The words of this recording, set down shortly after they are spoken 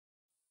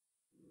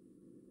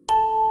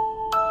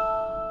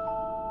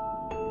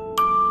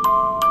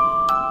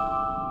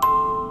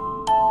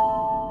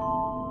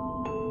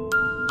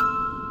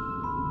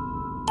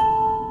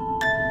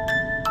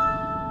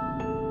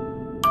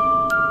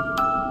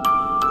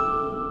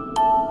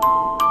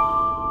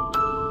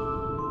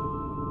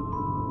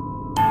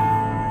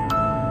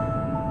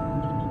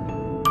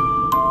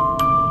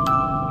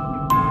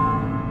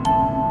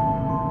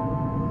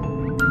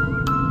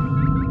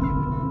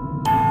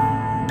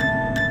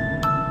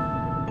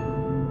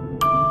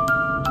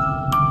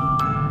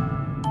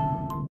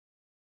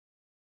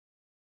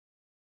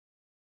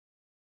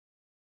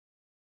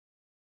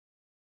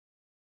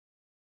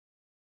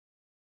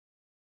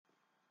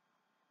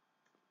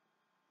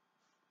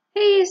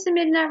Hey, it's the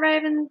Midnight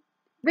Raven.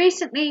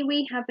 Recently,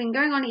 we have been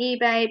going on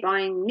eBay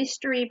buying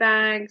mystery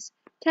bags,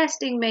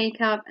 testing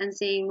makeup, and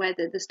seeing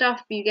whether the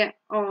stuff you get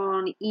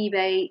on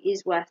eBay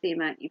is worth the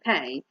amount you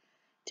pay.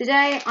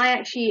 Today, I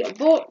actually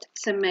bought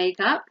some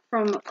makeup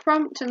from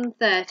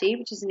Crompton30,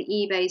 which is an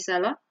eBay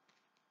seller.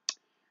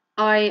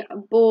 I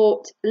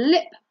bought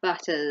lip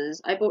butters.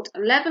 I bought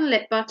 11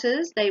 lip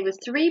butters. They were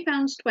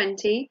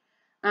 £3.20.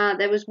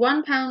 There was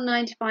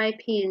 £1.95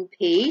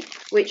 P&P,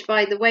 which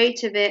by the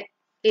weight of it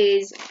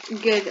is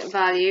good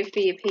value for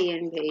your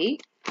P&P.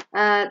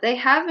 They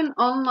have an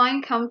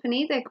online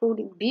company. They're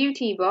called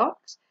Beauty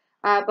Box,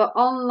 but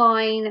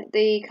online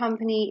the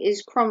company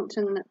is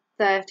Crompton30.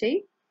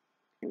 It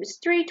was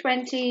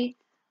 £3.20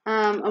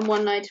 and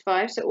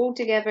 £1.95, so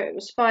altogether it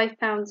was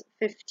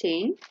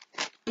 £5.15.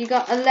 You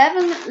got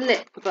 11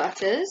 lip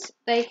butters.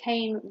 They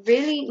came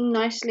really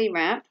nicely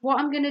wrapped. What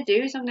I'm going to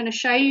do is I'm going to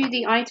show you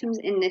the items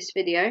in this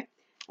video,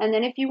 and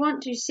then if you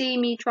want to see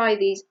me try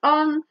these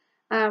on,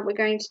 we're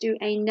going to do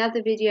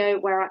another video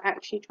where I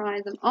actually try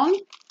them on.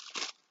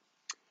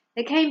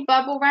 They came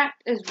bubble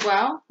wrapped as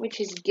well, which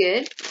is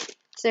good.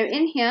 So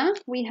in here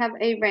we have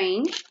a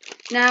range.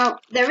 Now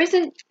there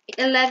isn't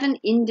 11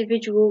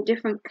 individual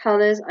different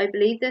colours. I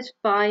believe there's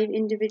 5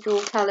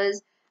 individual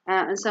colours,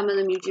 and some of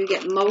them you do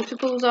get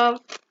multiples of.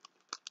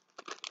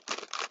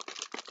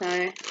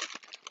 So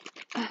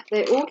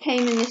they all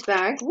came in this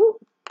bag. Woo.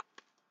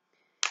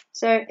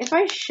 So if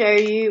I show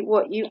you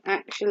what you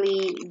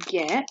actually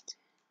get,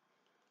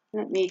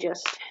 let me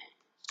just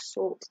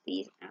sort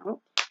these out.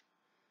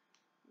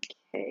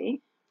 Okay.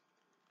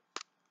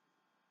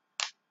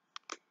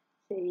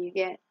 So you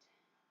get,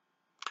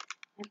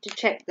 I have to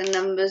check the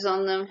numbers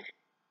on them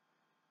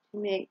to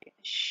make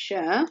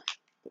sure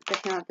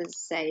that they are the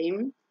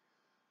same.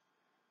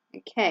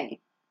 Okay.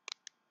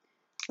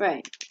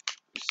 Right.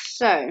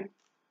 So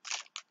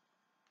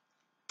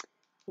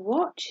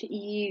what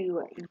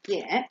you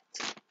get,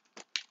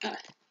 okay.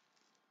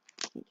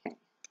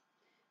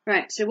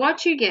 Right, so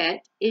what you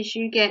get is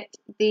you get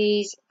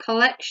these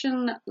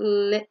collection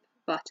lip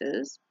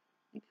butters.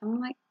 They come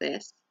like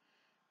this.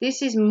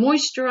 This is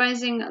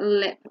moisturizing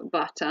lip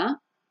butter,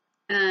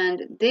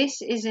 and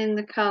this is in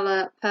the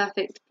color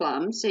Perfect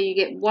Plum. So you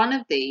get one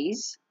of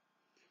these.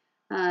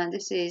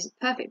 This is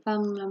Perfect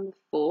Plum number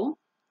 4.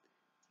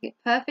 You get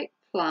Perfect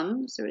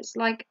Plum, so it's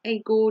like a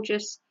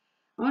gorgeous,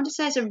 I want to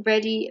say it's a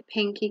reddy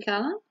pinky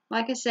color.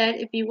 Like I said,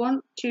 if you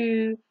want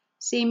to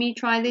see me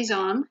try these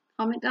on,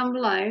 comment down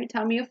below,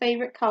 tell me your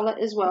favorite color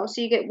as well. So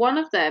you get one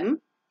of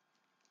them.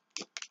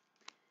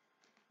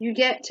 You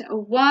get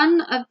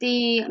one of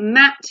the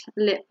matte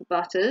lip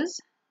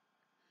butters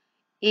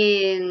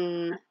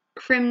in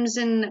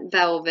Crimson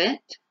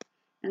Velvet,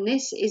 and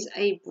this is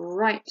a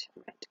bright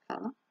red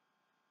color.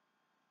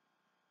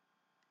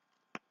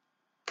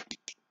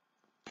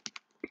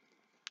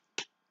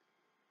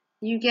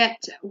 You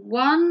get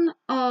one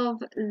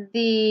of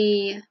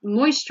the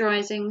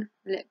moisturizing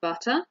lip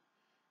butter,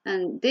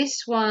 and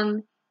this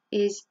one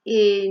is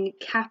in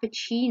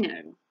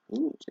Cappuccino.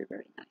 Ooh, it's a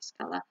very nice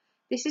color.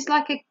 This is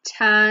like a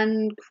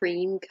tan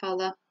cream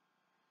color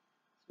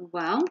as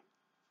well.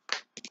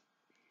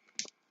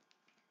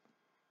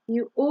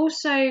 You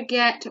also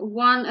get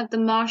one of the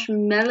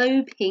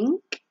Marshmallow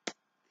Pink,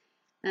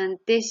 and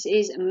this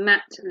is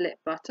matte lip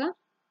butter.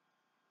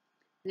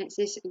 And it's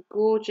this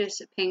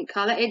gorgeous pink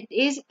colour. It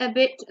is a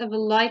bit of a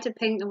lighter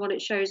pink than what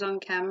it shows on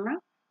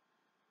camera.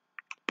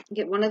 You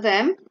get one of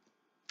them.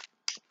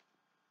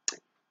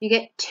 You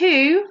get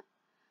 2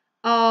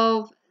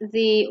 of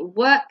the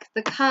Work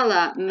the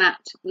Colour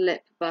matte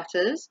lip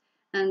butters.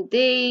 And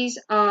these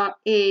are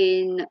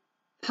in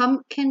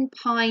Pumpkin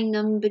Pie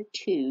number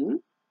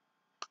 2.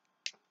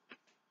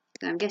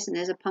 So I'm guessing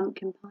there's a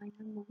Pumpkin Pie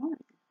number 1.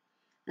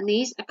 And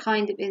these are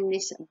kind of in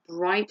this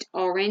bright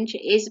orange.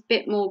 It is a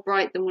bit more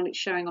bright than what it's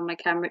showing on my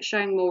camera. It's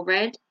showing more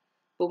red,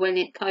 but when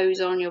it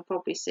goes on, you'll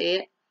probably see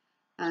it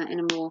in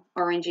a more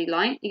orangey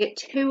light. You get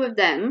 2 of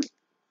them.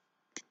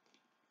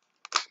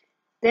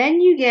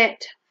 Then you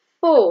get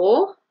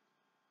 4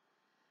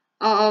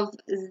 of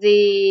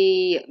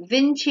the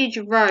Vintage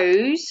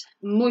Rose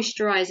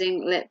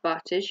Moisturizing Lip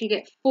Butters. You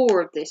get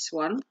 4 of this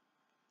one.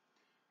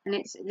 And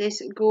it's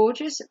this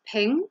gorgeous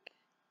pink.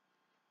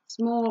 It's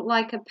more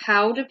like a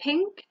powder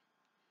pink.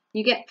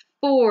 You get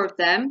 4 of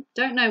them.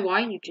 Don't know why,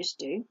 you just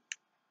do.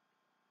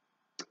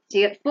 So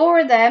you get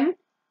 4 of them.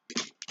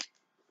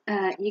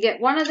 You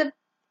get one of the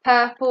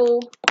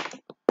purple.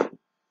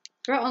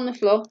 Throw it on the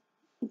floor.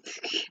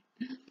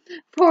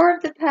 4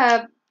 of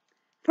the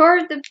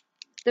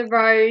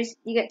rose.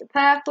 You get the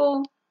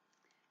purple.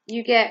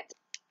 You get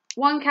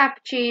 1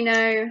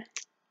 cappuccino. I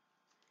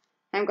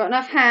haven't got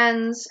enough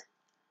hands.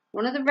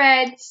 1 of the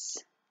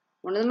reds.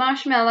 1 of the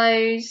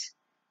marshmallows.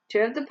 2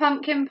 of the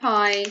pumpkin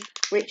pie,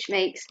 which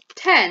makes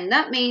 10.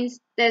 That means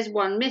there's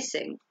 1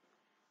 missing.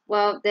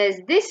 Well, there's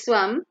this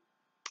one,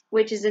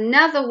 which is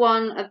another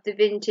one of the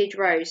Vintage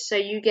Rose. So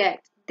you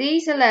get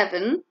these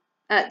 11,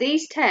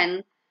 these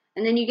 10,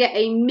 and then you get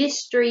a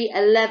mystery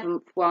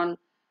 11th one,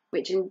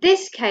 which in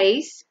this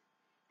case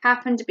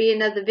happened to be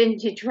another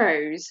Vintage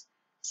Rose.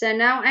 So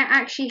now I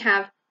actually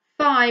have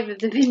 5 of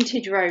the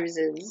vintage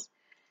roses.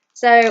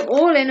 So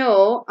all in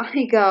all,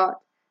 I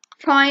got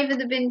 5 of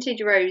the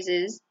vintage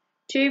roses,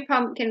 2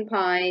 pumpkin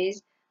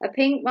pies, a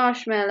pink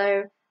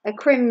marshmallow, a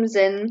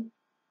crimson,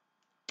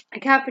 a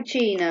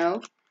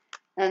cappuccino,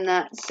 and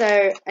that.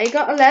 So I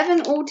got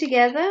 11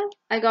 altogether.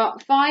 I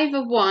got 5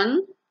 of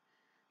one.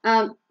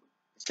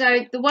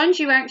 So the ones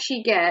you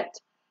actually get,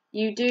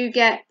 you do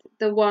get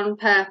the one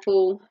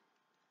purple,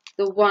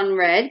 the one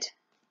red.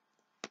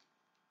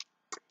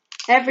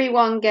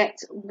 Everyone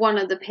gets one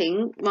of the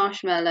pink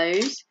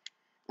marshmallows.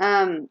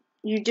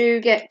 You do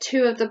get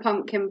 2 of the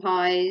pumpkin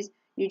pies.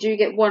 You do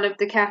get 1 of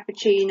the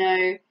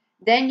cappuccino.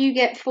 Then you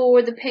get 4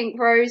 of the pink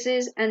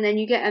roses, and then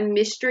you get a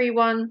mystery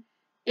one.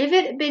 If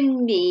it had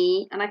been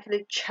me and I could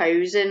have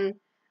chosen,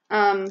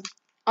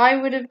 I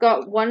would have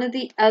got one of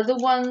the other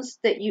ones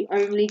that you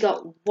only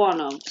got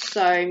 1 of.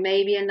 So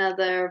maybe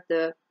another of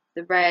the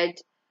red,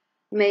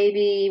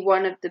 maybe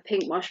one of the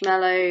pink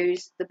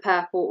marshmallows, the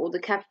purple, or the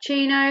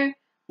cappuccino.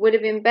 Would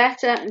have been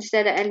better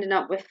instead of ending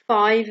up with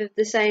 5 of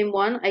the same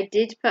one. I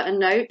did put a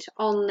note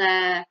on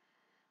their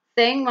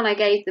thing when I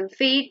gave them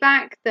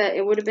feedback that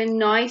it would have been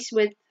nice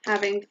with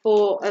having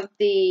 4 of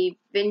the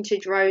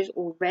vintage rose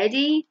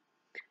already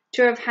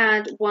to have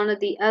had one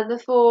of the other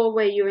 4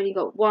 where you only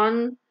got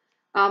 1,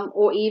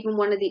 or even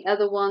one of the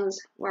other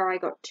ones where I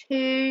got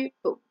 2,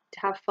 but to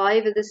have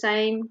 5 of the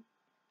same,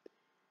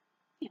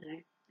 you know,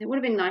 it would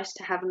have been nice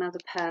to have another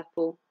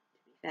purple, to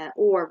be fair,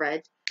 or a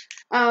red.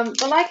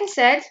 But like I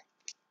said,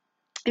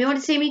 if you want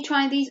to see me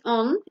try these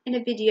on in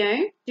a video,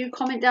 do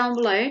comment down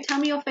below. Tell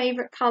me your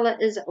favourite colour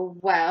as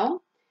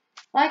well.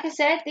 Like I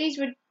said, these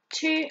were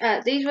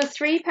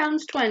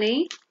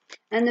 £3.20,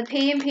 and the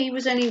P&P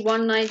was only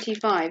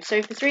 £1.95.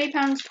 So for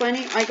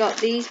 £3.20, I got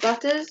these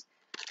butters.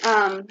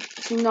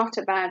 It's not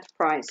a bad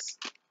price.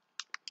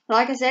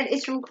 Like I said,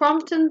 it's from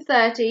Crompton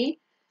 30.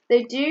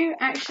 They do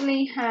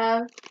actually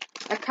have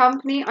a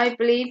company, I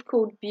believe,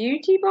 called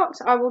Beauty Box.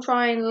 I will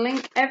try and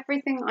link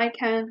everything I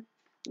can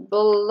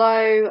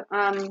below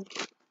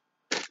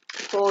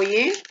for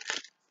you.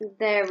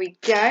 There we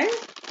go.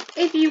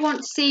 If you want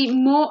to see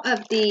more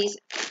of these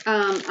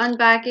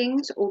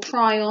unbaggings or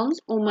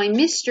try-ons or my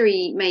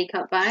mystery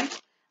makeup bag,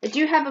 I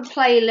do have a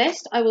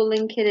playlist. I will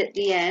link it at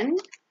the end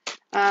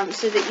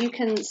so that you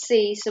can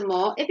see some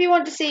more. If you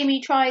want to see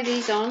me try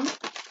these on,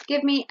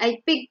 give me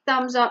a big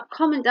thumbs up,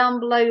 comment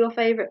down below your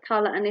favourite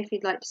colour and if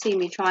you'd like to see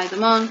me try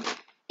them on.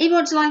 If you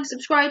want to like and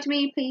subscribe to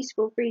me, please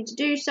feel free to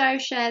do so.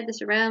 Share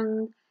this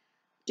around.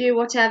 Do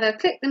whatever.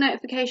 Click the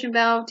notification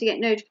bell to get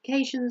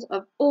notifications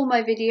of all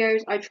my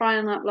videos. I try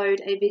and upload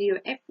a video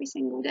every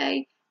single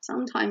day,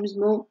 sometimes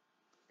more.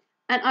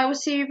 And I will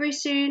see you very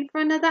soon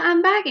for another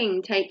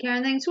unbagging. Take care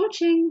and thanks for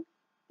watching.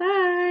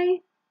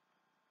 Bye.